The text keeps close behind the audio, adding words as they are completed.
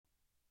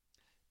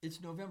It's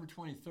November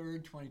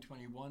 23rd,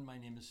 2021. My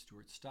name is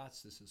Stuart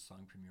Stotts. This is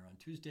Song Premiere on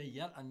Tuesday.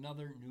 Yet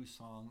another new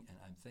song, and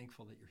I'm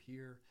thankful that you're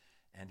here,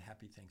 and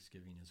happy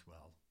Thanksgiving as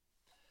well.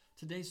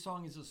 Today's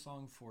song is a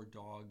song for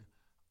dog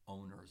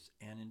owners,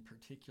 and in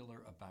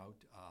particular about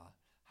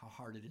how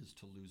hard it is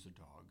to lose a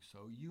dog.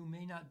 So you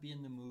may not be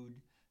in the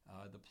mood,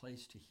 the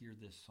place to hear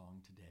this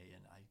song today,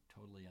 and I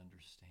totally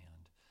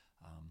understand.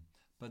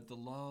 But the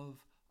love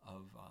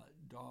of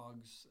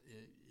dogs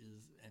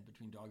is, and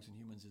between dogs and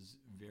humans, is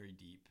very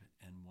deep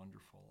and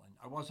wonderful. And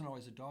I wasn't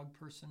always a dog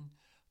person,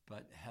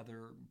 but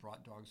Heather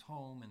brought dogs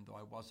home, and though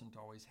I wasn't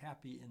always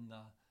happy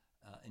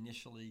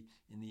initially,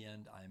 in the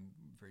end, I'm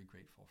very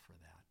grateful for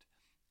that.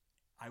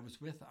 I was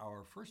with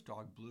our first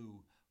dog,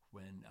 Blue,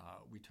 when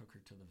we took her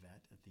to the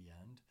vet at the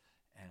end,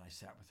 and I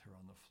sat with her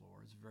on the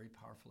floor. It was a very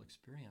powerful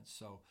experience.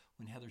 So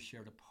when Heather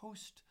shared a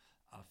post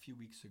a few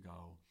weeks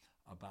ago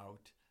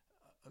about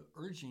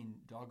urging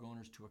dog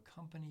owners to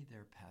accompany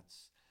their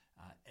pets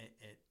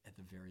at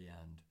the very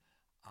end,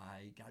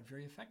 I got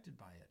very affected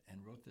by it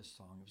and wrote this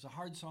song. It was a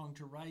hard song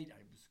to write.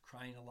 I was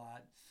crying a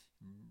lot,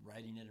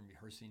 writing it and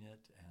rehearsing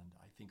it, and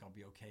I think I'll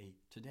be okay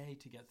today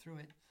to get through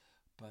it.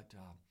 But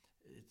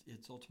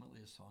it's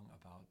ultimately a song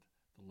about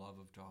the love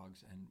of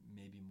dogs, and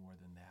maybe more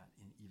than that,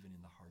 even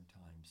in the hard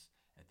times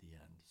at the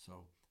end.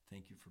 So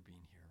thank you for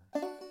being here.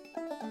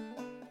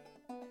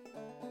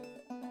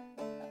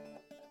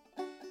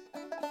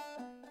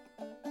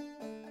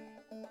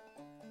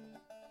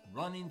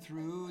 Running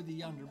through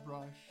the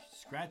underbrush,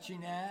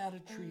 scratching at a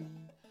tree.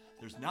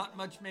 There's not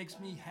much makes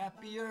me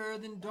happier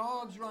than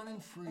dogs running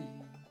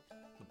free.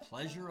 The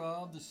pleasure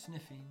of the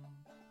sniffing,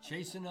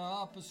 chasing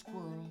up a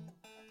squirrel.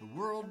 The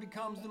world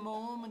becomes the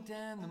moment,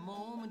 and the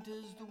moment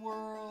is the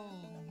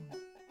world.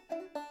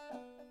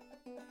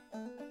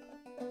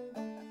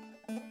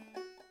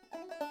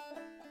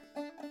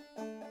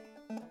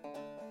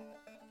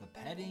 The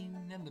petting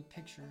and the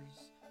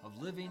pictures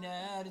of living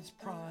at its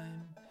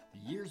prime.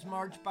 The years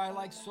march by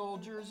like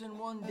soldiers, and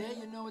one day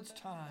you know it's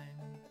time.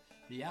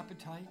 The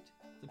appetite,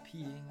 the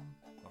peeing,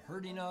 the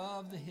hurting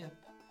of the hip.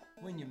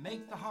 When you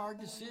make the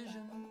hard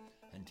decision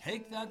and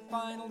take that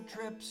final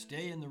trip,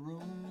 stay in the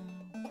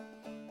room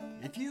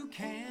if you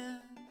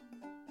can,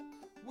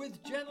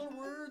 with gentle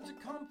words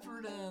of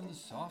comfort and the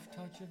soft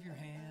touch of your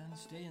hand.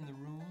 Stay in the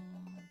room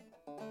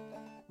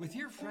with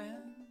your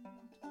friend.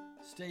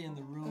 Stay in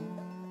the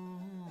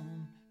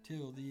room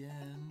till the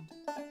end.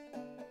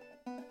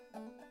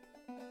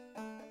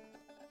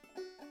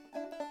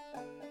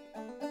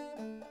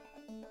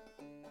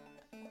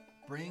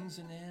 Brings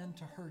an end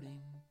to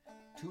hurting,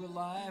 to a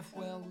life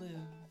well lived.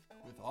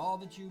 With all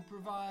that you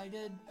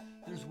provided,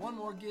 there's one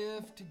more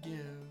gift to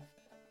give.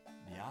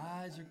 The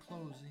eyes are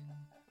closing,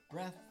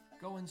 breath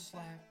going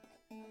slack.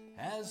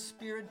 As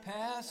spirit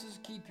passes,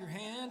 keep your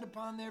hand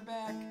upon their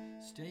back.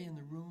 Stay in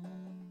the room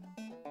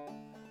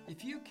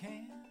if you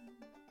can,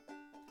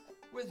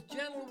 with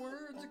gentle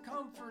words of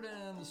comfort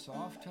and the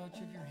soft touch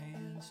of your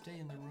hand. Stay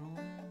in the room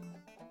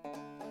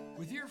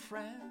with your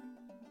friend.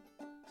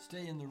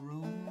 Stay in the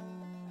room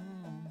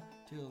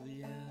till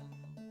the end.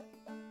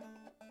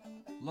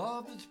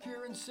 Love that's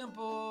pure and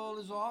simple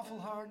is awful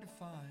hard to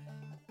find,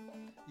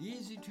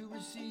 easy to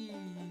receive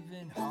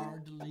and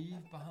hard to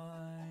leave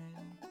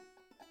behind.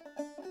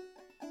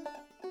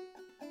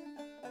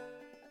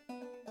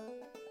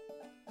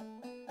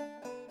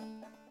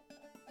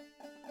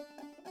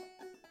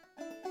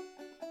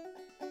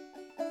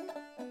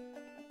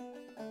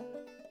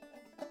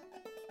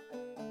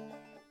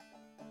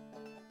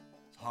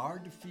 It's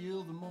hard to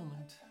feel the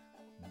moment,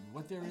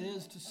 what there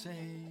is to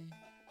say.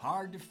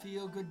 Hard to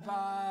feel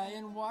goodbye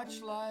and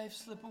watch life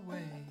slip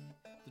away.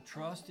 The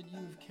trust that you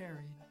have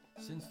carried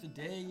since the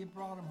day you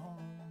brought them home.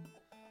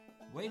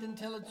 Wait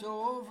until it's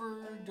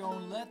over,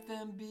 don't let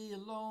them be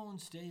alone.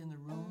 Stay in the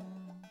room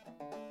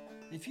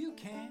if you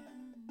can,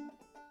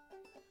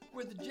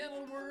 with the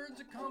gentle words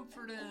of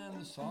comfort and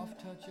the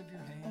soft touch of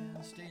your hand.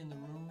 Stay in the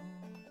room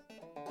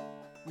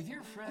with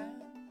your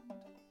friend.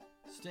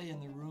 Stay in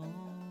the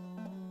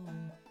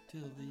room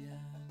till the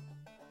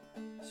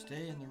end.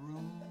 Stay in the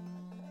room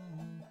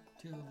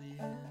till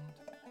the end.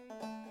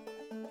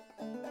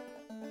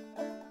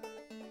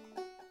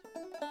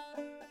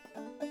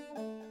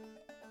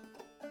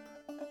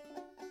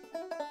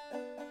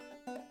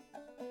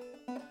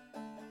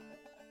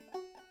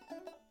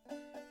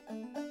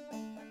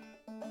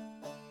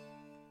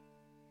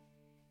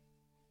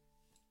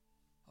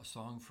 A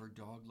song for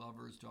dog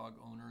lovers, dog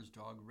owners,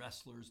 dog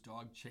wrestlers,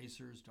 dog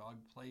chasers, dog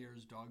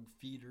players, dog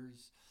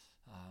feeders.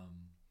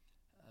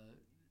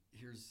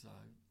 Here's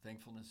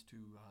thankfulness to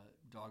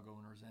dog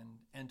owners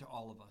and to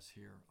all of us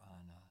here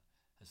on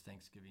as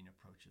Thanksgiving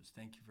approaches.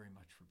 Thank you very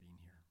much for being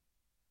here.